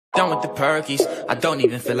Done with the perkies, I don't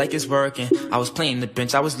even feel like it's working. I was playing the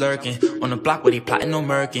bench, I was lurking on the block where they plotting no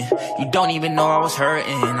murking. You don't even know I was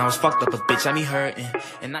hurting. I was fucked up, a bitch had me hurting,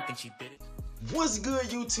 and I think she did it. What's good,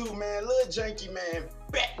 YouTube, man? Liljanky, man,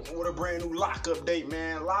 back with a brand new lock update,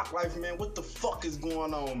 man. Lock life, man. What the fuck is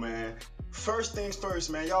going on, man? First things first,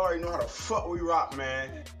 man. Y'all already know how the fuck we rock, man.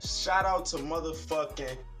 Shout out to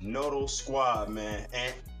motherfucking Noto Squad, man,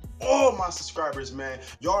 and all my subscribers, man.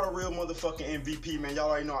 Y'all the real motherfucking MVP, man.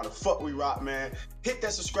 Y'all already know how the fuck we rock, man. Hit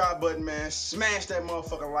that subscribe button, man. Smash that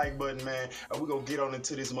motherfucking like button, man. And we gonna get on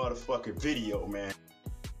into this motherfucking video, man.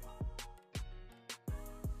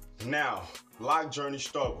 Now, lock journey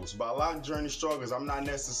struggles. By lock journey struggles, I'm not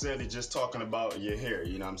necessarily just talking about your hair,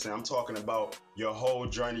 you know what I'm saying? I'm talking about your whole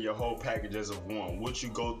journey, your whole package as of one. What you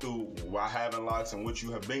go through while having locks and what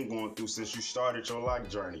you have been going through since you started your lock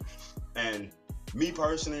journey. And me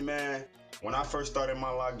personally, man, when I first started my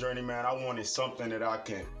lock journey, man, I wanted something that I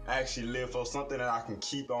can actually live for, something that I can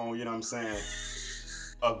keep on, you know what I'm saying?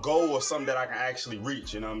 A goal or something that I can actually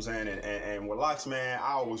reach, you know what I'm saying? And with locks, man,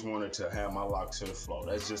 I always wanted to have my locks to the floor.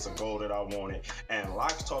 That's just a goal that I wanted. And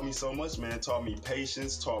locks taught me so much, man. Taught me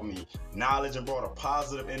patience, taught me knowledge, and brought a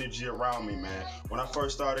positive energy around me, man. When I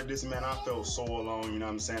first started this, man, I felt so alone, you know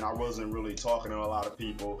what I'm saying? I wasn't really talking to a lot of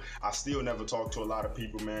people. I still never talk to a lot of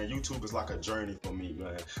people, man. YouTube is like a journey for me,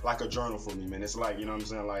 man. Like a journal for me, man. It's like, you know what I'm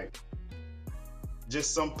saying? Like,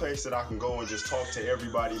 just some place that I can go and just talk to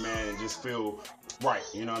everybody, man, and just feel right,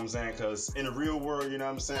 you know what I'm saying? Because in the real world, you know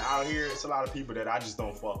what I'm saying, out here, it's a lot of people that I just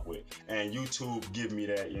don't fuck with. And YouTube give me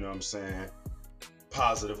that, you know what I'm saying,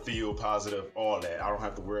 positive feel, positive, all that. I don't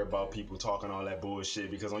have to worry about people talking all that bullshit,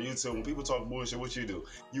 because on YouTube, when people talk bullshit, what you do?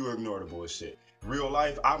 You ignore the bullshit. Real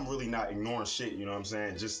life, I'm really not ignoring shit, you know what I'm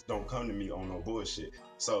saying? Just don't come to me on no bullshit.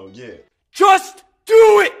 So, yeah. Just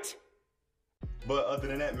do it! But other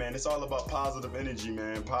than that, man, it's all about positive energy,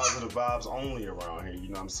 man. Positive vibes only around here, you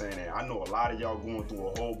know what I'm saying? And I know a lot of y'all going through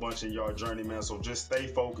a whole bunch of y'all journey, man. So just stay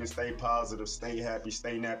focused, stay positive, stay happy,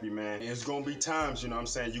 stay nappy, man. And it's going to be times, you know what I'm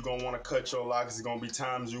saying, you're going to want to cut your locks. It's going to be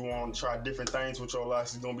times you want to try different things with your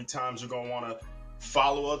locks. It's going to be times you're going to want to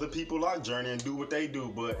follow other people's lock journey and do what they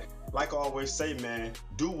do. But like I always say, man,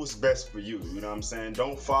 do what's best for you, you know what I'm saying?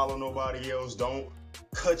 Don't follow nobody else. Don't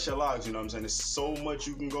cut your locks, you know what I'm saying? There's so much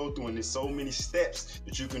you can go through, and there's so many steps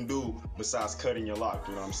that you can do besides cutting your lock,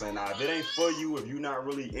 you know what I'm saying? Now, if it ain't for you, if you're not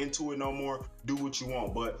really into it no more, do what you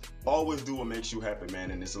want, but always do what makes you happy,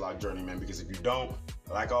 man, in this lock journey, man, because if you don't,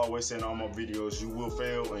 like I always say in all my videos, you will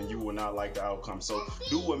fail and you will not like the outcome. So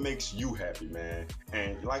do what makes you happy, man.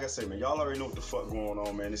 And like I said, man, y'all already know what the fuck going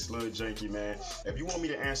on, man. It's Liljanky, man. If you want me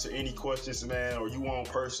to answer any questions, man, or you want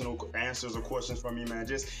personal answers or questions from me, man,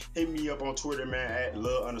 just hit me up on Twitter, man, at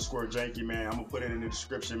Lil_Janky, man. I'm gonna put it in the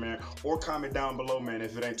description, man, or comment down below, man,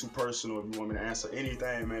 if it ain't too personal. If you want me to answer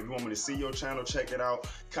anything, man, if you want me to see your channel, check it out,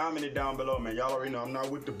 comment it down below, man. Y'all already know I'm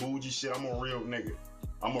not with the bougie shit. I'm a real nigga.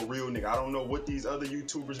 I'm a real nigga. I don't know what these other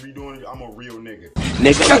YouTubers be doing. I'm a real nigga.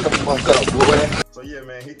 Nigga, shut the fuck up, boy. So yeah,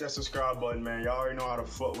 man, hit that subscribe button, man. Y'all already know how the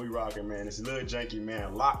fuck we rockin', man. It's Liljanky,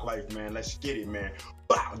 man. Lock life, man. Let's get it, man.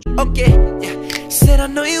 Bow. Okay, yeah. Said I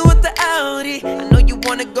know you want the Audi. I know you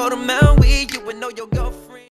wanna go to Maui. You would know your girlfriend.